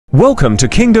Welcome to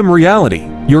Kingdom Reality,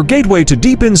 your gateway to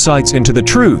deep insights into the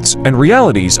truths and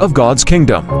realities of God's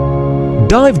kingdom.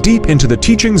 Dive deep into the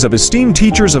teachings of esteemed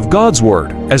teachers of God's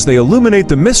Word as they illuminate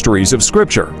the mysteries of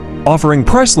Scripture, offering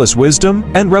priceless wisdom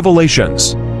and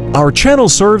revelations. Our channel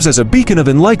serves as a beacon of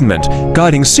enlightenment,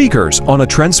 guiding seekers on a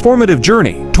transformative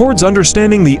journey towards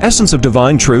understanding the essence of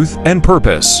divine truth and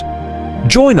purpose.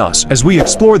 Join us as we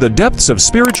explore the depths of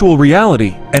spiritual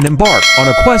reality and embark on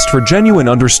a quest for genuine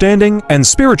understanding and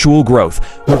spiritual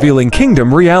growth, revealing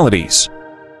kingdom realities.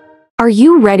 Are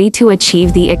you ready to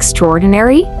achieve the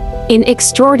extraordinary? In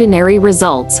Extraordinary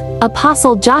Results,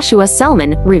 Apostle Joshua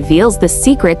Selman reveals the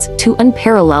secrets to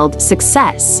unparalleled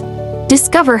success.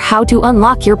 Discover how to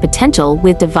unlock your potential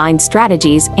with divine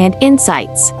strategies and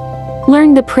insights.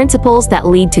 Learn the principles that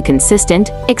lead to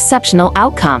consistent, exceptional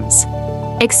outcomes.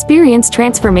 Experience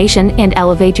transformation and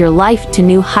elevate your life to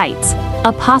new heights.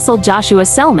 Apostle Joshua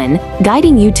Selman,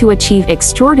 guiding you to achieve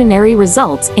extraordinary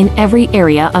results in every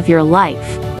area of your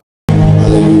life.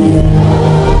 Hallelujah.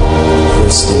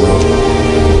 Praise the Lord.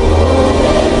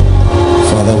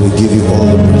 Father, we give you all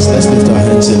the praise. Let's lift our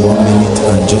hands in 1 minute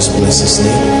and just bless His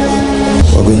name.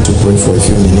 We're going to pray for a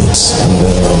few minutes and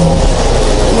then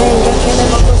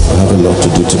I have a lot to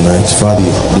do tonight.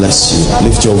 Father, bless you.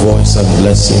 Lift your voice and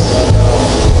bless Him.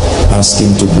 Ask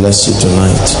Him to bless you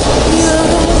tonight.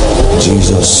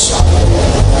 Jesus,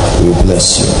 we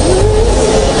bless you.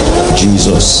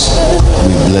 Jesus,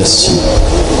 we bless you.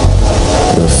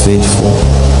 You're faithful.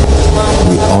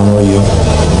 We honor you.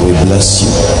 We bless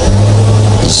you.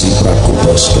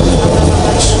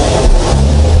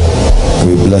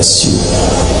 We bless you.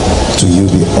 To you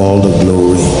be all the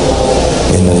glory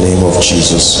in the name of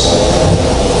Jesus.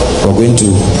 We're going to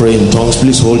pray in tongues.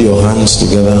 Please hold your hands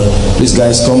together. Please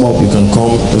guys, come up. You can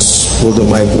come. Just hold the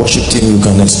mic. Worship team, you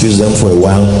can excuse them for a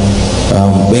while.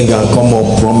 Benga, come up.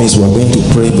 Promise we're going to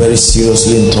pray very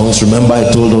seriously in tongues. Remember I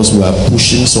told us we are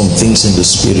pushing some things in the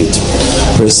spirit.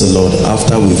 Praise the Lord.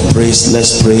 After we've praised,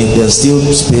 let's pray. There's still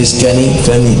space. Kenny,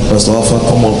 Femi, Pastor Alpha,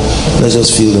 come up. Let's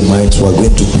just feel the mics. We're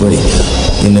going to pray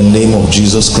in the name of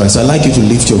Jesus Christ. I'd like you to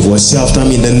lift your voice. Say after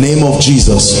me, in the name of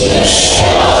Jesus.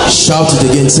 Shout it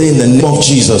again. Say, in the name of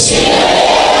Jesus,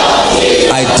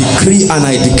 I decree and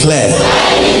I declare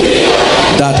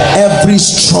that every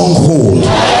stronghold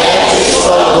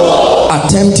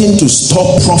attempting to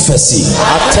stop prophecy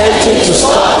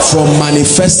from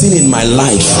manifesting in my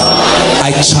life,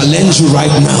 I challenge you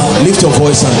right now. Lift your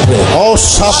voice and pray.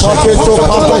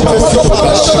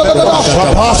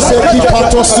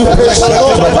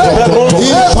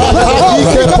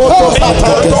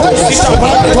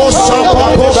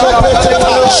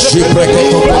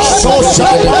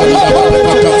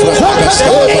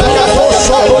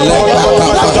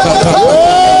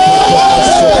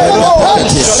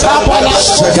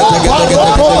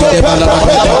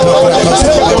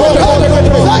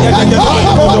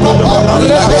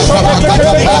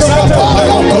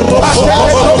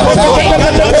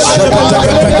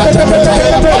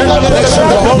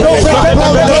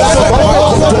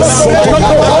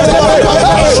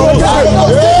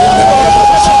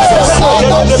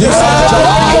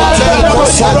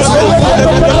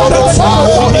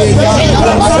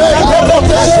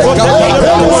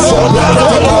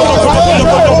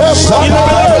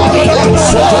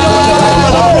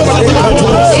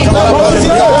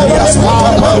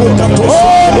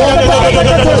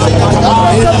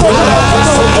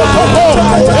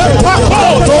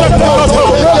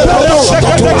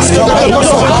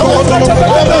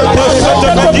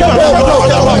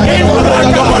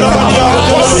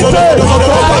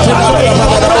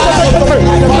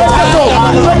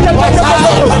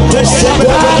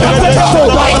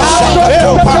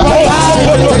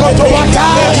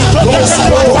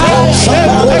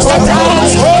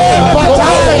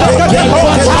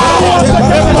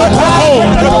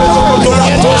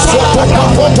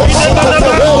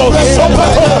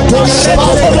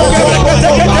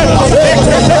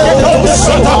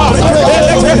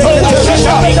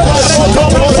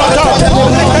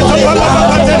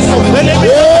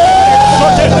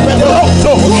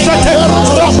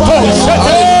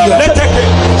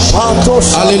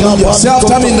 Hallelujah. Say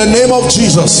after me, in the name of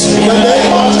Jesus. In the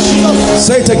name of Jesus.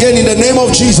 Say it again, in the name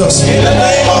of Jesus. In the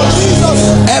name of Jesus.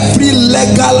 Every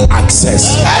legal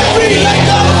access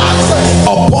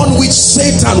upon which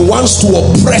Satan wants to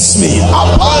oppress me,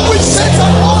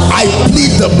 I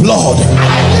plead the blood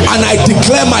and I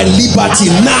declare my liberty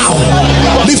now.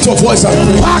 Lift your voice and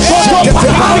pray.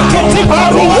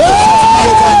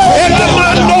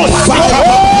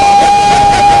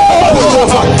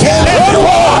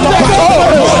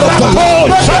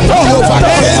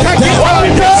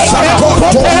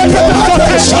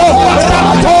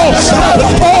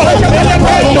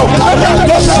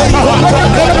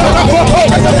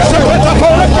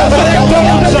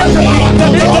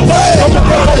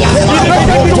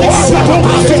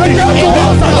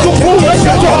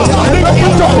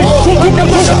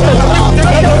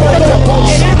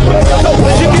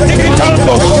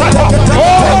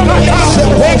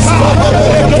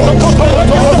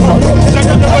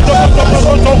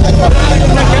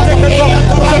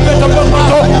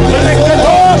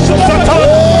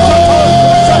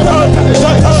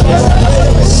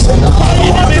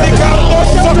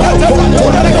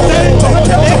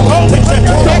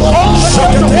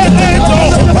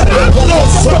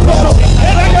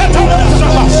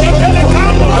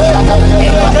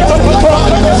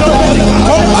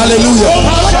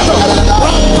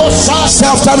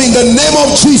 in the name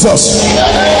of Jesus.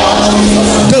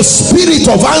 The spirit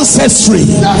of ancestry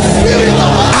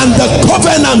and the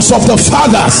covenants of the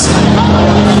fathers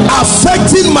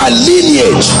affecting my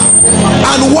lineage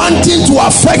and wanting to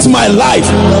affect my life,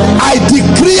 I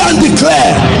decree and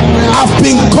declare, I've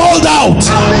been called out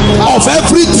of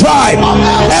every tribe,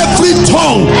 every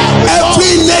tongue,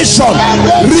 every nation.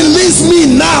 Release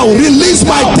me now. Release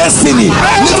my destiny.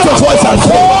 Lift your voice and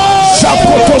pray.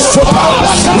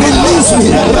 Release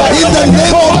me in the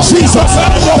name of Jesus.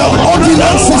 The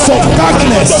ordinances of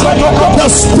darkness, the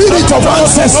spirit of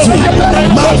ancestry,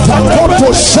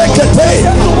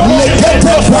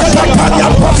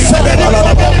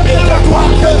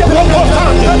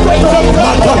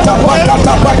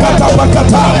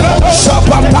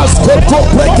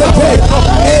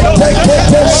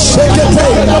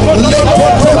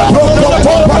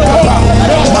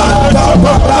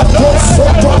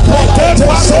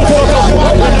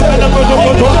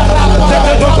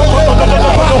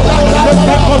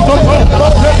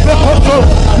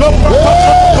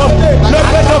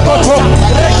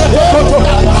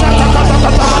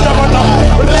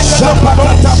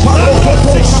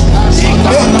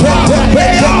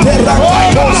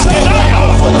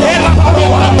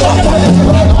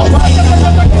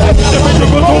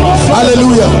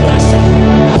 hallelujah.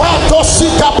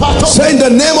 Say in the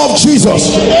name of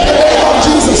Jesus.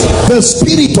 The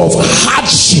spirit of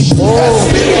hardship,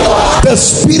 the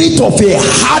spirit of a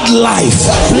hard life,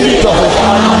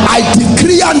 I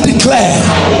decree and declare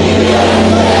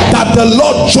that the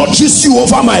Lord judges you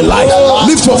over my life.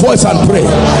 Lift your voice and pray.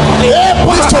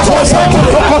 Lift your voice and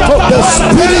pray. The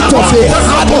spirit of a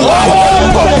hard life,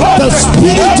 the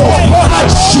spirit of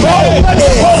hardship, a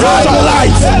hard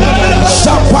life.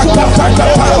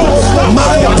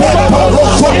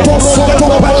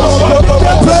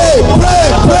 Pray, pray,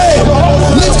 pray.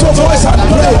 Lift your voice and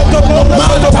pray.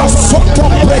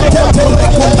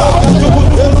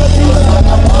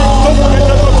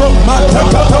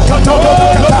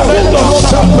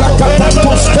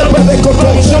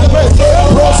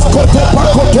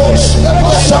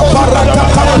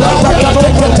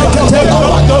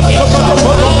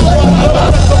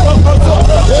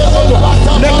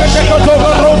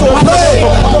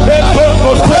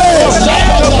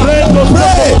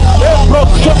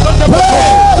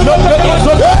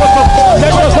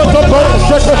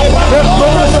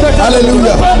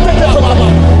 Hallelujah.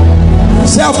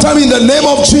 Say after me in the name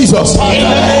of Jesus.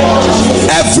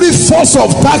 Every force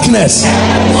of darkness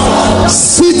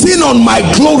sitting on my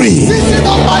glory,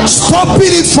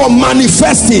 stopping it from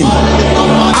manifesting,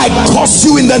 I curse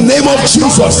you in the name of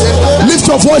Jesus. Lift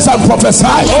your voice and prophesy.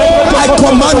 I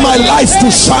command my light to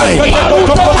shine.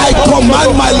 I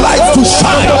command my light to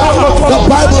shine. The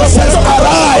Bible says,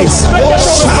 arise,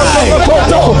 shine,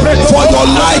 for your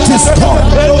light is come.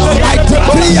 I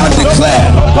decree and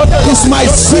declare, it's my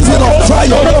season of triumph.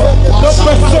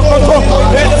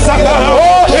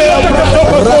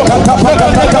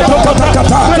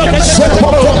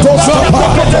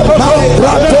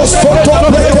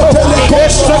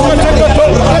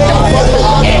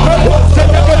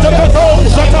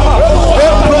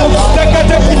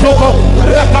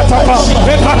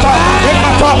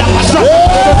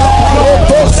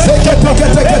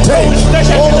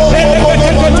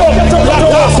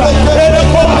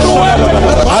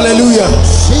 Hallelujah.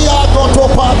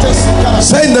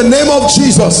 Say in the name of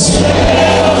Jesus.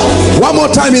 One more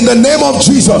time, in the name of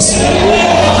Jesus.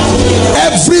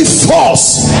 Every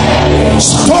force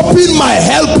stopping my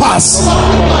helpers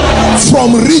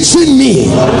from reaching me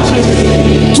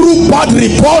through bad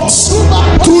reports,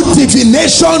 through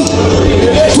divination,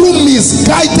 through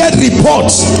misguided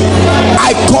reports,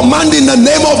 I command in the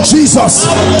name of Jesus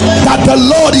that the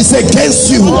Lord is against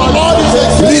you.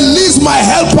 Release my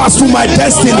helpers to my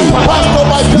destiny.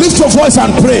 Lift your voice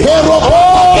and pray. Please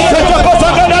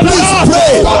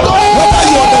pray. Whether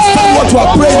you understand what you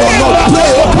are praying or not, pray.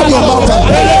 Open your mouth and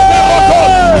pray.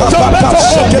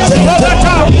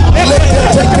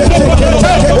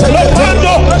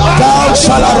 Thou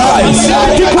shalt arise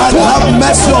and have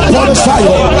mercy upon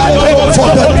Zion, for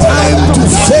the time to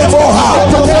favor her.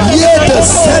 Yea, the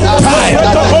set time,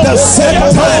 the set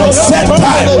time, set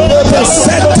time, the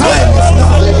set time.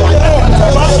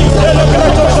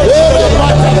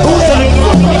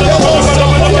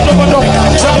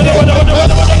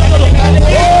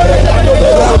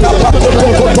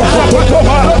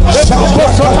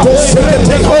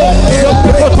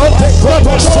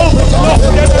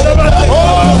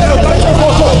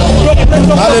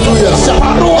 Hallelujah.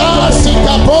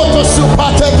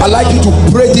 I'd like you to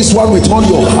pray this one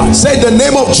Say the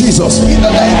name of Jesus. In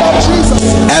the name of Jesus.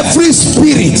 Every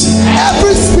spirit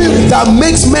that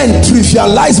makes men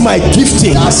trivialize my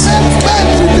gifting,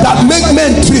 that make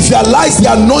men trivialize the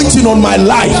anointing on my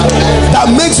life, that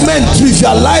makes men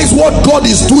trivialize what God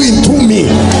is doing to me,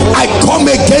 I come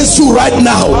against you right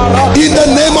now in the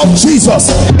name of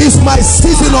Jesus. It's my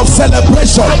season of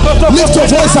celebration. Lift your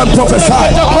voice and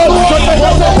prophesy.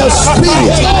 The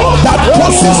spirit that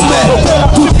causes men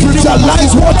to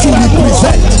trivialize what you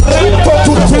represent,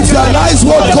 to trivialize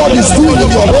what God is doing in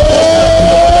your life.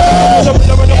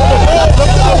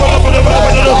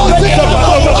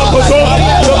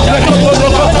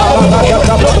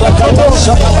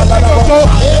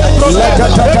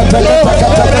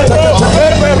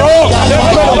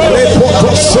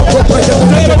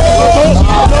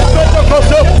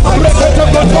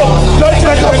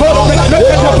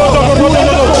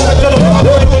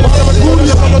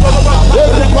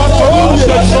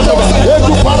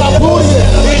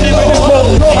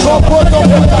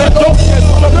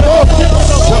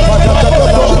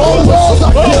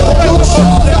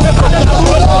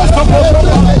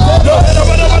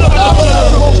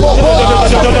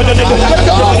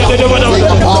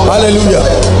 Hallelujah.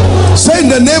 Say in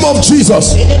the name of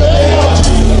Jesus,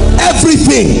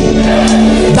 everything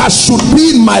that should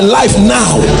be in my life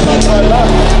now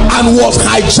and was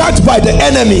hijacked by the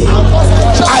enemy,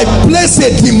 I place a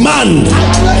demand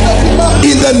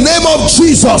in the name of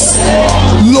Jesus.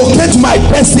 Locate my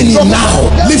destiny now.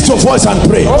 Lift your voice and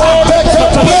pray.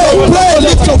 Pray,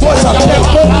 lift your voice and pray.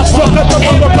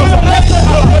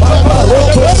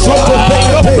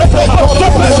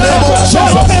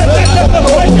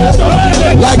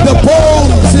 Like the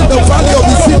bones in the valley of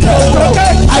the city,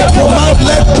 I command,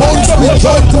 let bones be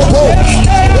joined to bones,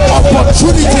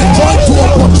 opportunity joined to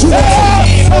opportunity,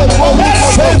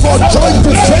 favor joined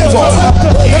to favor.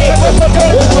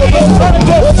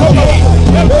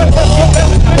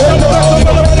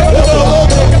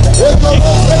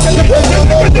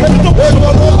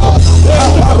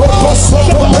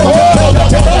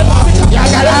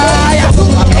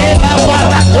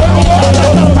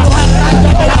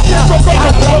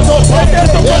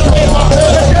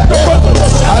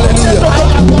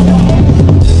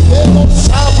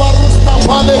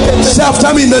 Say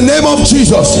after me in the name of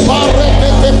Jesus.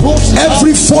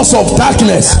 Every force of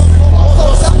darkness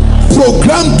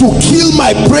programmed to kill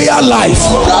my prayer life,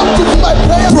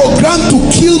 programmed to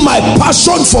kill my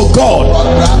passion for God,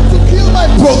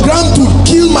 programmed to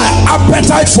kill my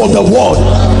appetite for the word,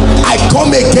 I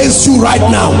come against you right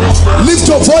now. Lift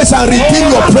your voice and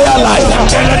redeem your prayer life.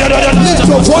 Lift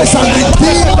your voice and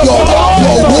redeem your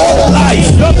word life.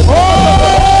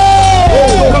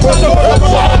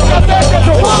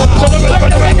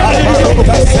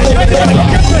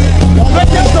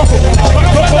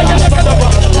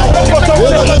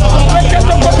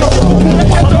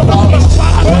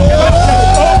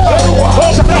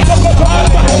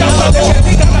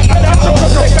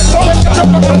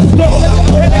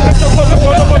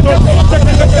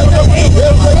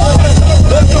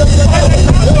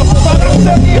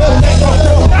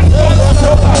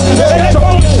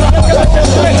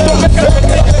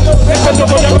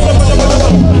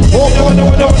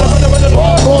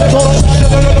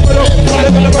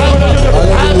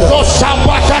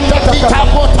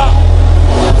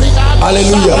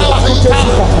 Hallelujah.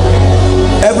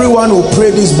 Everyone will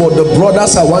pray this, but the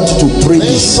brothers, I want you to pray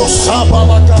this.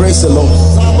 Praise the Lord.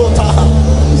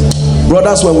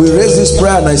 Brothers, when we raise this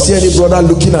prayer and I see any brother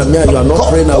looking at me and you are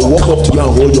not praying, I walk up to you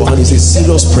and hold your hand. It's a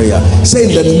serious prayer. Say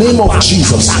in the name of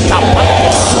Jesus,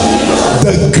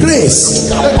 the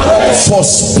grace for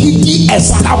speedy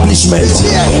establishment,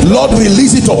 Lord,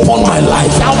 release it upon my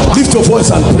life. Lift your voice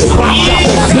and pray. The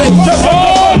grace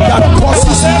that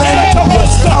causes men to be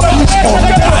established on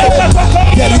time.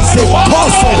 There is a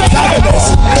cause of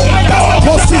darkness that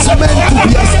causes men to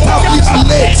be established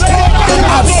late.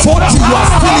 At 40 you are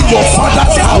still in your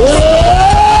father's house.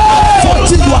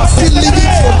 40 you are still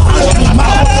living from hand to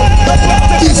mouth.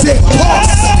 It's a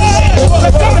cause.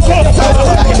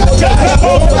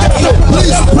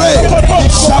 Please pray.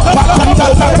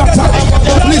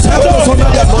 Please help us on the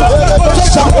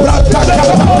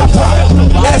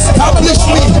establish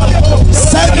me.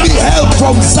 Send me help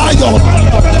from Zion.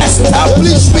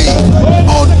 Establish me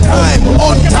on time,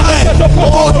 on time,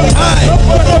 on time.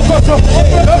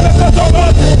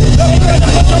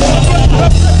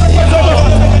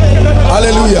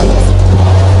 Hallelujah.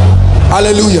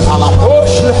 Hallelujah.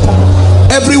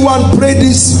 Everyone pray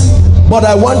this But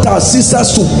I want our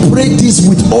sisters to pray this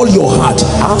with all your heart.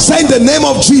 Say in the name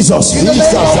of Jesus. In the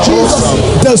name of Jesus.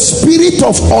 The spirit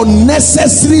of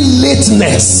unnecessary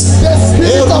lateness. The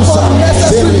spirit of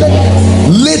unnecessary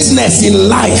Lateness in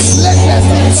life.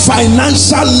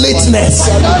 Financial lateness.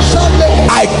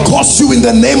 I curse you in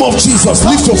the name of Jesus.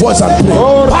 Lift your voice and pray.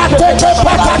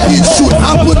 It should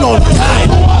happen on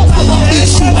time. It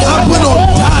should happen on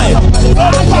time.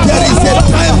 There is a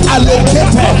time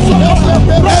allocated.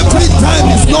 Every time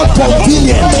is not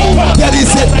convenient. There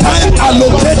is a time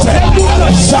allocated.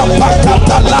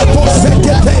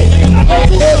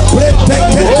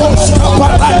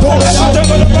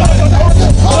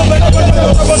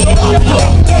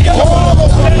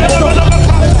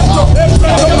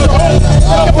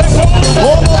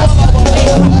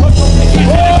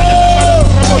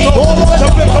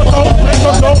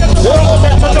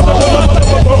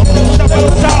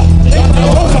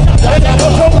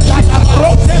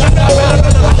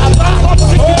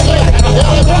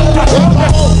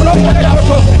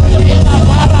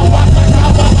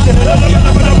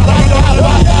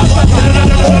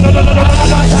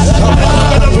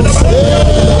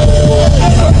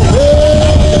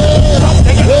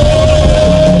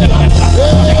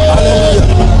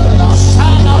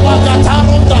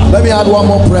 Let me add one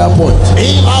more prayer point.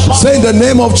 Say in the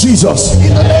name of Jesus.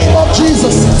 In the name of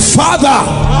Jesus. Father,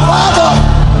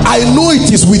 I know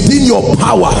it is within your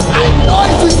power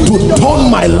to turn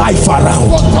my life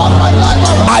around.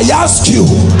 I ask you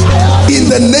in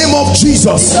the name of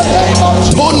Jesus,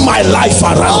 turn my life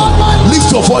around.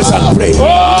 Lift your voice and pray.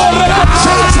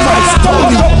 Change my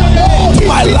story. Turn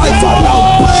my life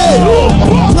around.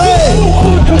 Pray.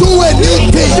 Do a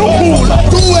new thing.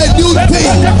 Do a new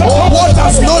thing. What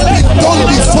has not been done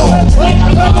before.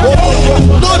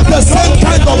 Not the same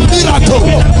kind of miracle.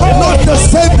 Not the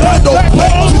same kind of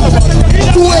breakthrough.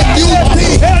 Do a new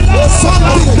thing.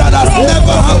 Something that has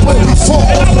never happened before.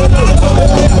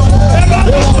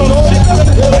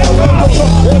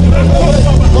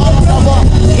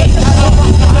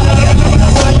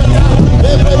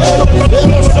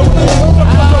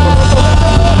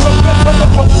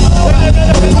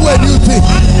 Do a new thing.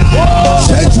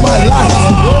 Change my life.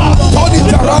 Turn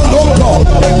it around, oh God.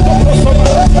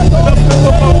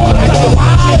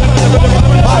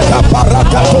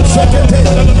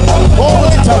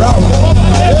 Turn it around.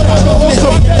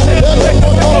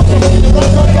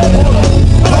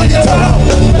 Turn it around.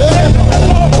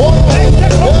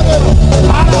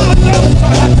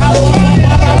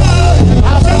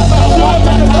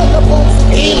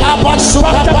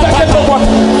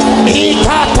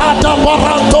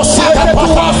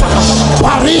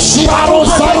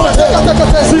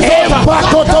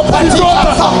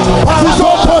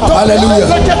 Hallelujah.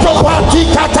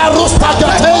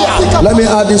 Let me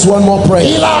add this one more prayer.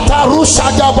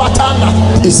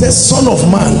 It says, Son of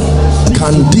man,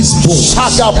 can this bones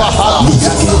live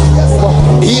again?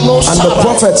 And the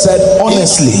prophet said,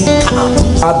 honestly,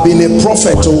 I've been a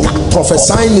prophet.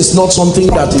 Prophesying is not something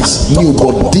that is new,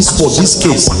 but this, for this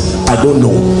case, I don't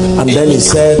know. And then he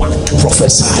said,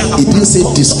 prophesy. He didn't say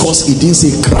discuss, he didn't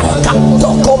say cry.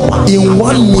 In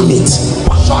 1 minute,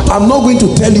 I'm not going to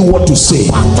tell you what to say,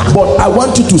 but I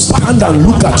want you to stand and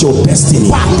look at your destiny.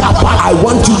 I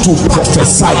want you to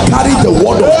prophesy. Carry the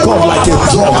word of God like a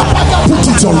drum. Put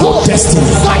it on your destiny.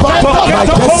 My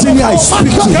destiny, I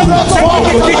speak to you.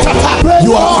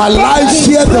 You are alive.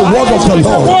 Hear the word of the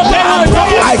Lord.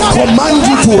 I command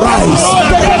you to rise.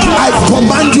 I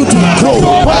command you to grow.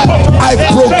 I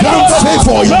program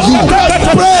favor in you.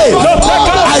 Pray.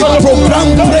 I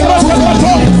program breakthrough in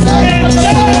you.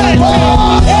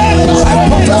 I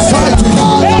prophesy to you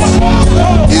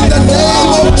in the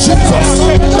name of Jesus.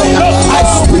 I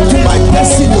speak to my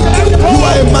destiny. You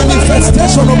are a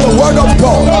manifestation of the word of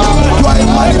God. You are a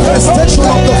manifestation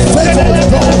of the favor of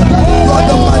God. You are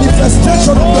the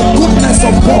manifestation of the goodness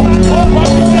of God.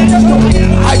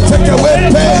 I take away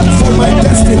pain from my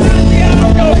destiny.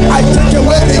 I take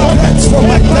away regrets from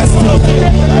my destiny.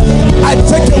 I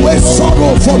take away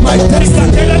sorrow from my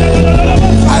destiny.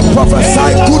 I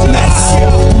prophesy goodness.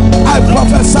 I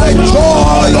prophesy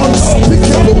joy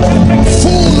unspeakable,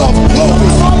 full of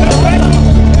glory.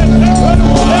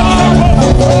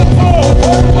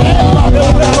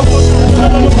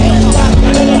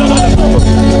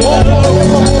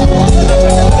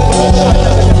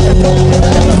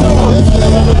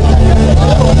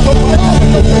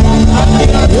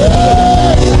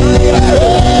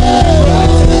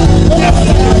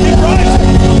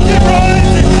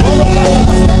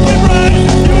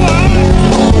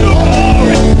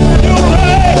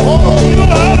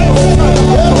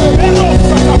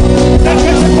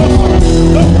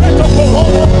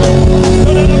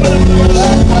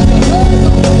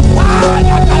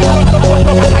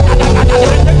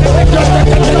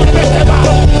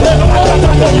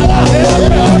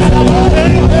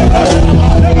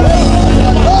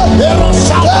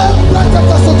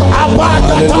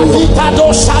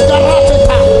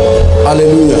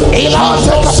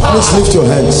 Please lift your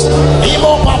hands.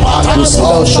 You sit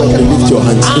down shortly, lift your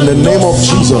hands. In the name of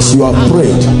Jesus, you are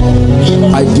prayed.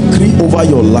 I decree over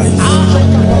your life.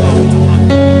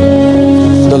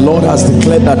 The Lord has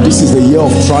declared that this is the year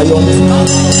of triumph.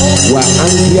 We're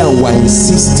angry and we're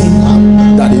insisting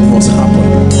that it must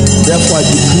happen. Therefore, I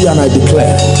decree and I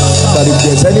declare that if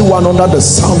there's anyone under the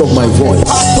sound of my voice,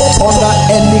 under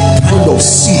any kind of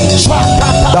siege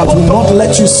that will not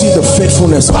let you see the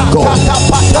faithfulness of God,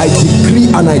 I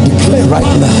decree and I declare right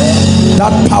now,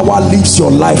 that power leaves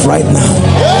your life right now.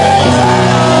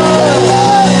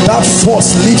 That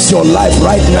force leaves your life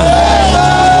right now.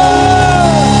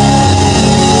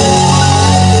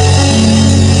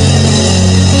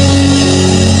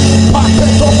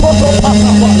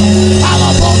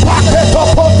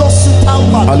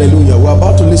 Hallelujah. We're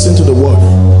about to listen to the word.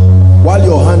 While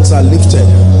your hands are lifted,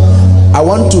 I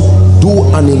want to do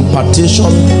an impartation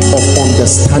of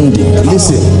understanding.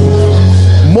 Listen,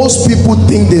 most people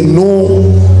think they know,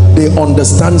 they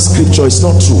understand scripture. It's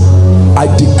not true. I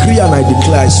decree and I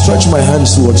declare, I stretch my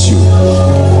hands towards you.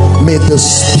 May the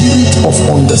spirit of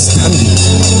understanding,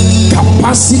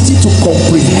 capacity to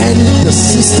comprehend the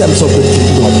systems of the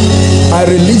kingdom, I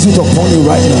release it upon you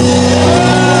right now.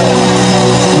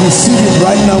 Receive it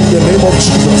right now in the name of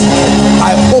Jesus.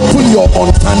 I open your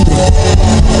understanding.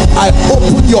 I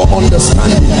open your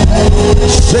understanding.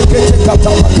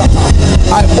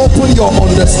 I open your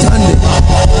understanding.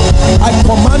 I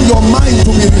command your mind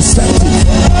to be receptive.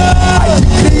 I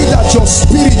decree that your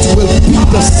spirit will pick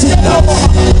the signal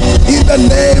in the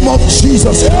name of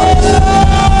Jesus Christ.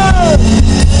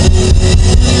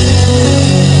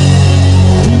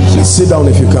 Please sit down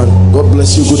if you can. God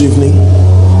bless you. Good evening.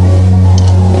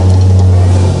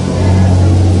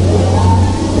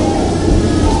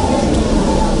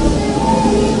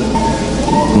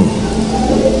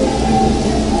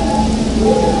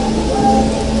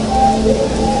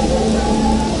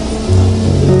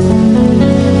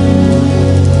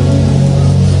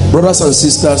 Brothers and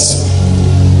sisters,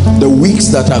 the weeks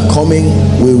that are coming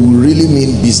will really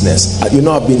mean business. You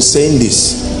know, I've been saying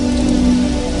this.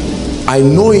 I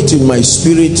know it in my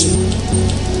spirit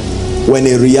when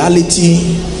a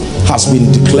reality has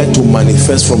been declared to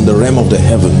manifest from the realm of the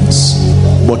heavens,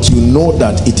 but you know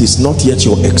that it is not yet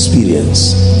your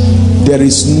experience. There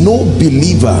is no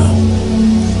believer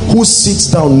who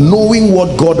sits down knowing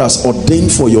what God has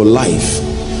ordained for your life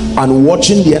and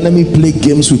watching the enemy play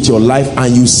games with your life,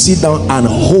 and you sit down and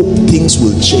hope things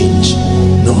will change.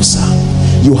 No, sir.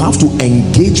 You have to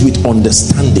engage with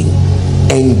understanding.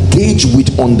 Engage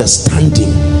with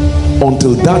understanding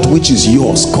until that which is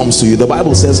yours comes to you. The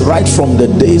Bible says right from the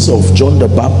days of John the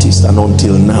Baptist and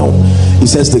until now, it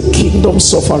says the kingdom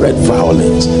suffered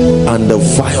violence, and the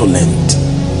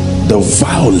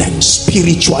violent,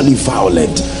 spiritually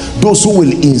violent, those who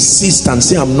will insist and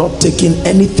say, I'm not taking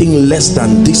anything less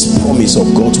than this promise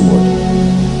of God's word,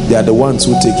 they are the ones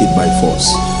who take it by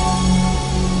force.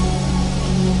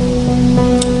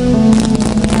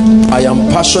 I am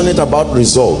passionate about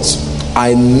results.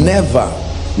 I never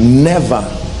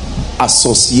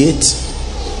associate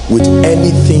with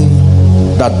anything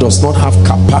that does not have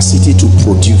capacity to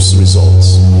produce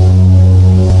results.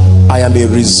 I am a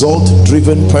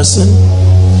result-driven person.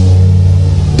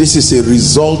 This is a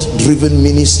result-driven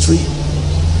ministry.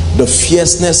 The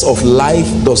fierceness of life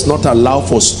does not allow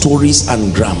for stories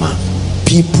and grammar.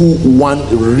 People want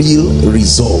real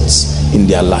results in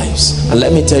their lives. And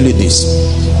let me tell you this,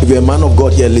 if you're a man of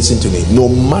God here, listen to me. No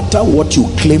matter what you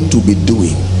claim to be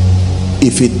doing,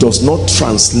 if it does not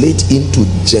translate into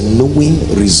genuine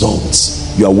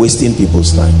results, you are wasting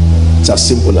people's time. It's as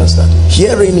simple as that.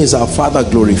 Herein is our Father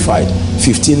glorified.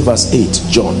 15 verse 8,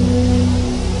 John.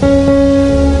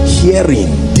 Herein,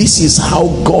 this is how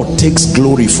God takes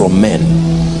glory from men.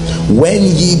 When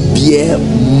ye bear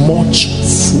much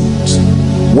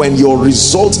fruit, when your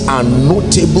results are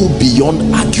notable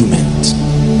beyond argument,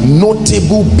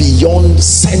 notable beyond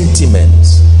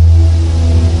sentiment.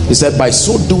 He said, by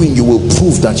so doing you will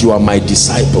prove that you are my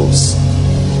disciples.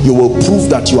 You will prove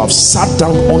that you have sat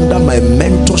down under my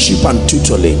mentorship and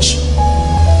tutelage.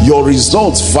 Your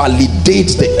results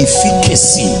validate the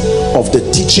efficacy of the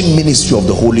teaching ministry of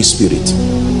the Holy Spirit.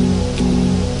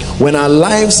 When our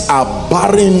lives are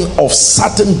barren of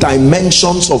certain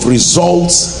dimensions of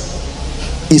results,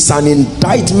 it's an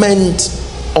indictment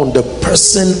on the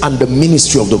person and the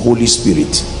ministry of the Holy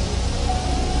Spirit.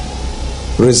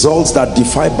 Results that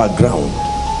defy background,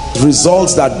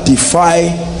 results that defy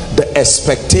the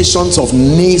expectations of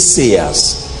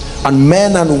naysayers and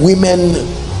men and women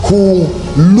who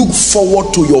look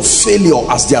forward to your failure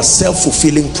as their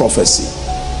self-fulfilling prophecy.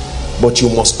 But you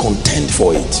must contend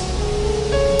for it.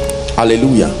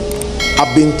 Hallelujah.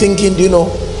 I've been thinking,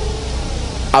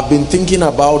 I've been thinking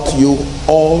about you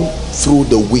all through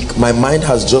the week. My mind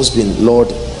has just been,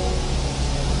 Lord,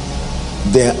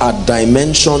 there are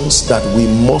dimensions that we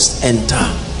must enter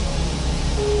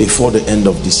before the end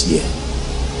of this year.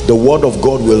 The word of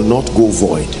God will not go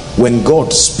void. When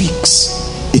God speaks,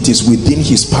 it is within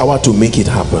his power to make it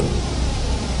happen.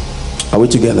 Are we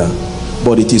together?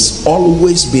 But it has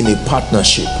always been a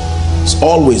partnership. It's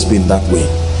always been that way,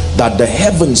 that the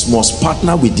heavens must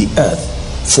partner with the earth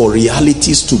for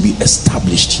realities to be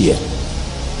established here.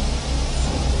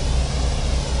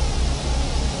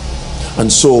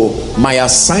 And so my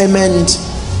assignment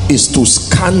is to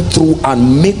scan through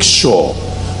and make sure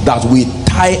that we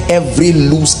tie every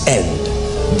loose end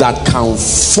that can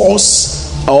force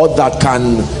or that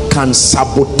can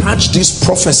sabotage this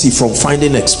prophecy from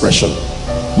finding expression.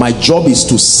 My job is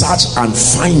to search and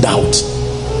find out,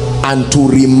 and to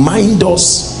remind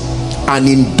us and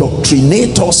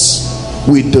indoctrinate us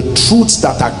with the truths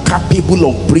that are capable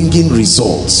of bringing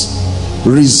results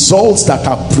that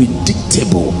are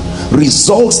predictable,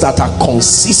 results that are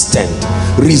consistent,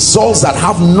 results that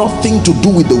have nothing to do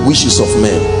with the wishes of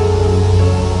men.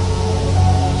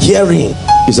 Herein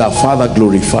is our Father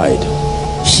glorified.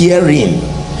 Herein,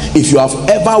 if you have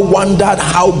ever wondered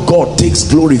how God takes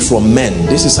glory from men,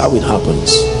 this is how it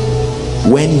happens.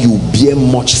 When you bear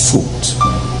much fruit,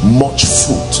 much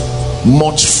fruit,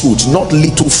 much fruit, not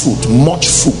little fruit, much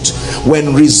fruit.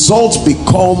 When results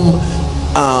become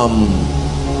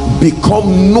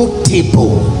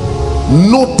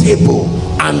notable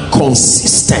and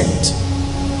consistent,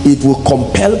 it will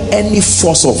compel any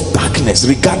force of darkness,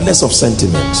 regardless of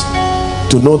sentiments,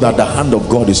 to know that the hand of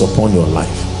God is upon your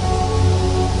life.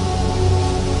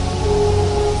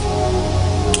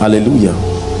 Hallelujah.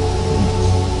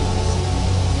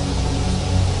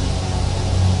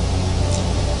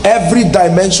 Every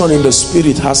dimension in the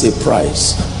spirit has a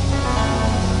price.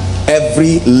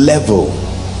 Every level,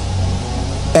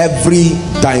 every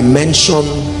dimension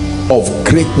of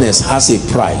greatness has a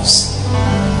price.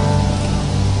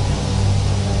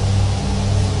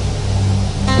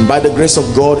 And by the grace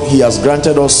of God, he has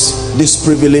granted us this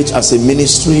privilege as a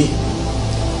ministry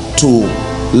to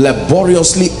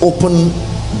laboriously open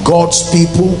God's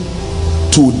people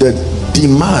to the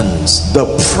demands, the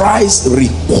price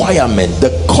requirement, the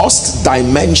cost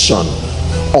dimension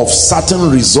of certain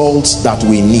results that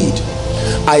we need.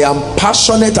 I am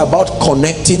passionate about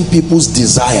connecting people's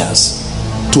desires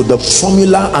to the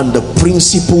formula and the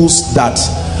principles that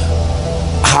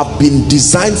have been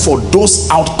designed for those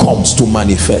outcomes to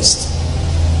manifest.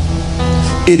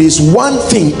 It is one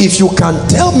thing if you can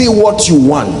tell me what you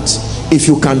want, if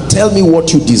you can tell me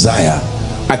what you desire,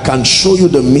 I can show you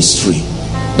the mystery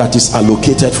that is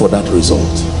allocated for that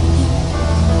result.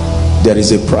 There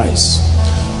is a price.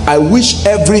 I wish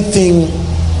everything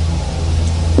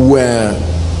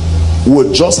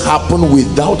would just happen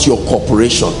without your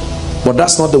cooperation, but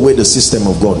that's not the way the system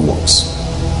of God works.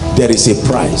 There is a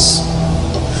price.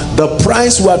 The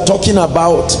price we are talking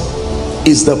about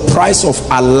is the price of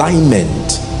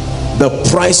alignment, the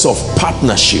price of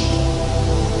partnership.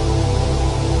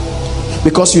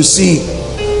 Because you see,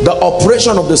 the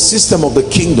operation of the system of the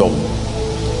kingdom,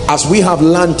 as we have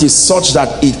learned, is such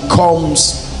that it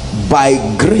comes by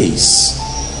grace,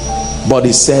 but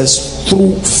it says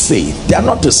through faith. They are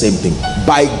not the same thing.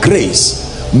 By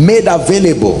grace, made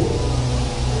available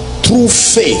through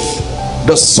faith,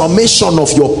 the summation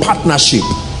of your partnership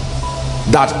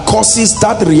that causes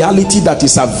that reality that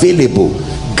is available.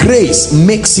 Grace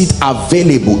makes it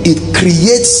available. It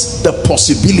creates the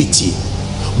possibility,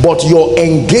 but your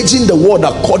engaging the word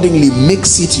accordingly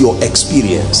makes it your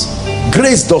experience.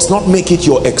 Grace does not make it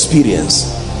your experience.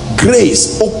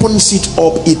 Grace opens it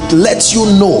up. It lets you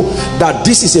know that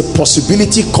this is a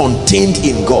possibility contained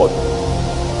in God.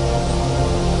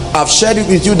 I've shared it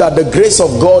with you that the grace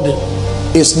of God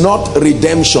is not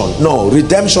redemption. No,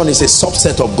 redemption is a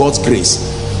subset of God's grace.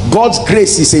 God's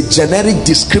grace is a generic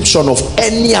description of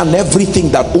any and everything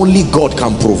that only God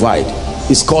can provide.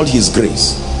 It's called his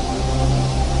grace.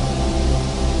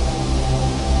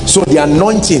 So the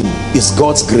anointing is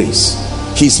God's grace.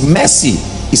 His mercy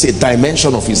is a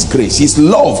dimension of his grace. His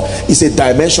love is a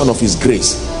dimension of his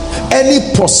grace.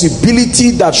 Any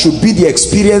possibility that should be the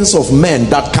experience of men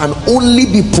that can only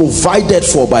be provided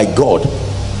for by God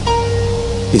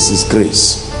is his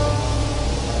grace.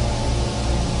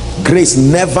 Grace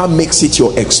never makes it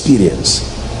your experience.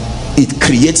 It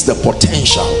creates the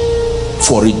potential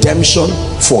for redemption,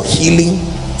 for healing,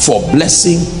 for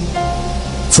blessing,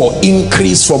 for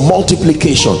increase, for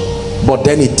multiplication. But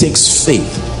then it takes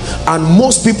faith. And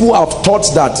most people have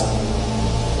thought that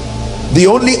The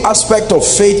only aspect of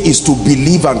faith is to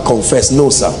believe and confess. No,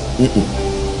 sir.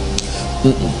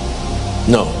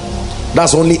 No,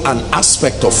 that's only an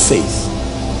aspect of faith.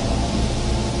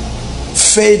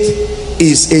 Faith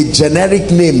is a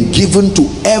generic name given to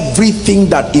everything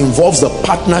that involves the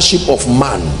partnership of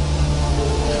man.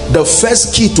 The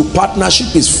first key to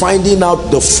partnership is finding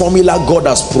out the formula God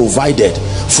has provided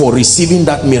for receiving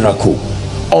that miracle,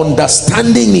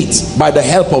 understanding it by the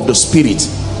help of the Spirit,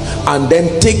 and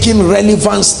then taking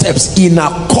relevant steps in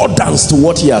accordance to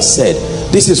what he has said.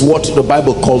 This is what the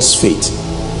Bible calls faith.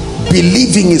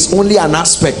 Believing is only an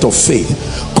aspect of faith.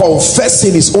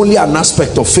 Confessing is only an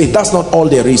aspect of faith. That's not all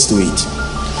there is to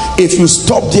it. If you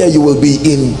stop there, you will be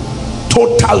in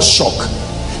total shock.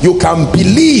 You can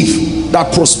believe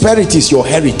that prosperity is your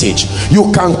heritage.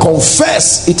 You can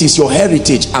confess it is your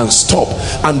heritage and stop,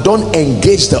 and don't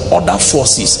engage the other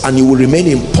forces, and you will remain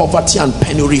in poverty and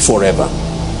penury forever.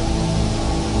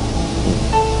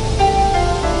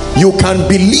 You can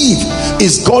believe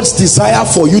it's God's desire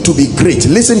for you to be great.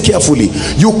 Listen carefully.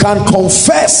 You can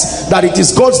confess that it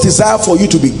is God's desire for you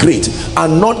to be great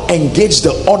and not engage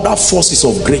the other forces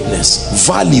of greatness,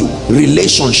 value,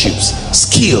 relationships,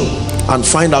 skill, and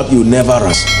find out you never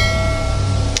rise.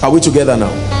 Are we together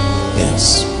now?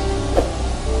 Yes.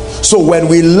 So when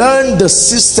we learn the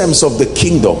systems of the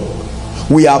kingdom,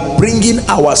 we are bringing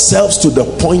ourselves to the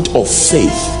point of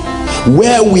faith,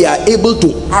 where we are able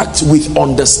to act with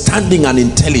understanding and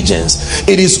intelligence.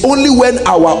 It is only when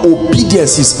our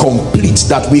obedience is complete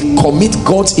that we commit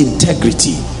God's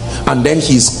integrity, and then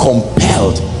he is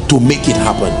compelled to make it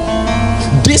happen.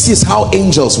 This is how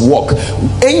angels walk.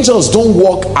 Angels don't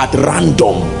walk at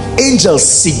random. Angels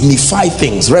signify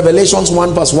things. Revelations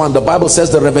 1 verse 1, the Bible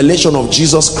says the revelation of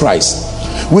Jesus Christ,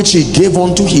 which he gave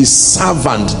unto his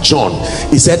servant John.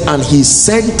 He said, and he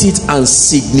sent it and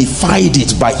signified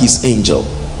it by his angel.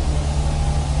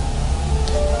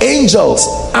 Angels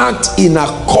act in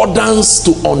accordance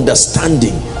to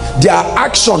understanding. Their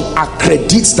action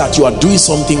accredits that you are doing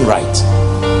something right.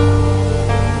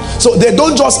 So they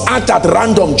don't just act at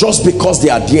random just because they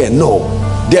are there. No,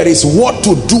 there is what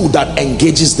to do that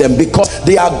engages them, because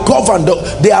they are governed,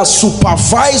 they are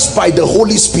supervised by the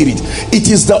Holy Spirit. It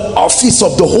is the office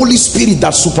of the Holy Spirit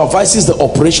that supervises the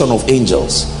operation of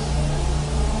angels.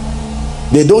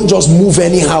 They don't just move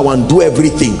anyhow and do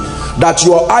everything. That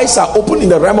your eyes are open in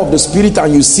the realm of the Spirit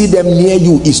and you see them near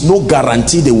you is no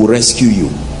guarantee they will rescue you.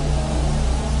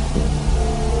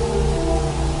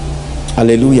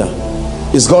 Hallelujah.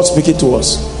 Is God speaking to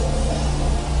us?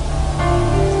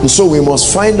 And so we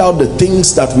must find out the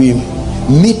things that we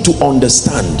need to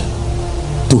understand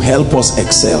to help us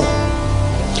excel.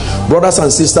 Brothers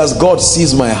and sisters, God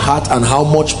sees my heart and how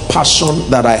much passion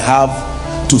that I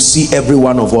have to see every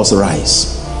one of us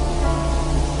rise.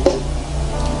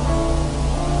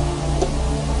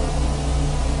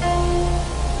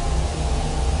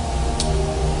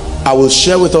 I will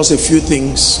share with us a few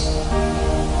things,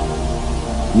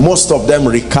 most of them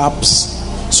recaps,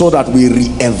 so that we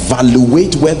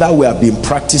re-evaluate whether we have been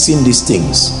practicing these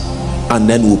things, and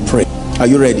then we'll pray. Are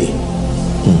you ready?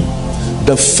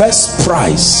 The first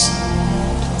prize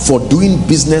for doing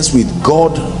business with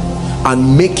God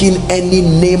and making any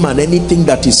name and anything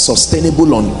that is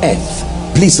sustainable on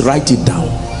earth, please write it down.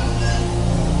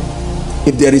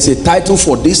 If there is a title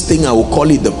for this thing, I will call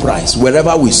it the prize.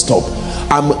 Wherever we stop,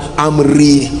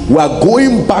 we are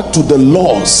going back to the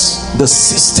laws, the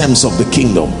systems of the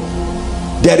kingdom.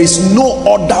 There is no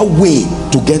other way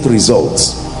to get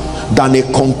results than a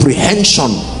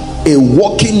comprehension, a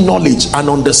working knowledge and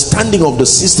understanding of the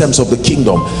systems of the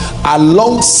kingdom,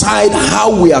 alongside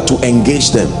how we are to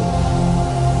engage them.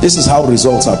 This is how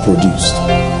results are produced.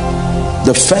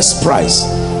 The first prize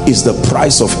is the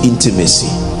price of intimacy.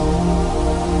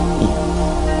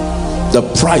 The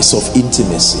price of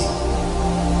intimacy.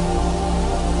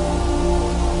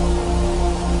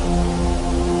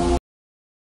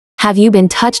 Have you been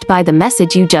touched by the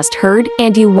message you just heard,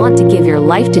 and you want to give your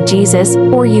life to Jesus,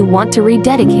 or you want to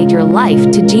rededicate your life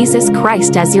to Jesus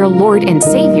Christ as your Lord and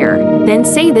Savior? Then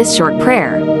say this short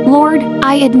prayer. Lord,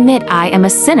 I admit I am a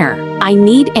sinner. I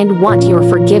need and want your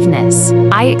forgiveness.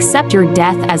 I accept your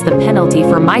death as the penalty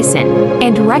for my sin,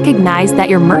 and recognize that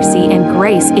your mercy and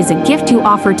grace is a gift you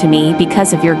offer to me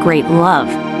because of your great love,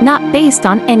 not based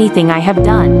on anything I have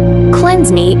done.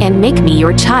 Cleanse me and make me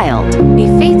your child. May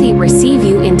faithfully receive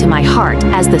you into my heart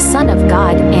as the Son of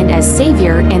God and as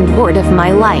Savior and Lord of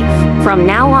my life. From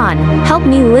now on, help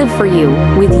me live for you,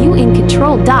 with you in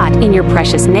control. In your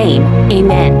precious name.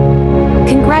 Amen.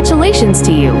 Congratulations. Congratulations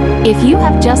to you! If you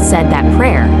have just said that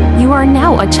prayer, you are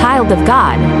now a child of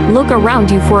God. Look around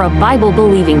you for a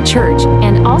Bible-believing church,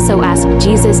 and also ask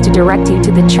Jesus to direct you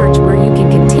to the church where you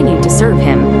can continue to serve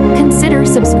Him. Consider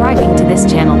subscribing to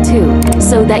this channel too,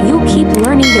 so that you'll keep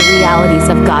learning the realities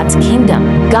of God's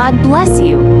kingdom. God bless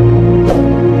you!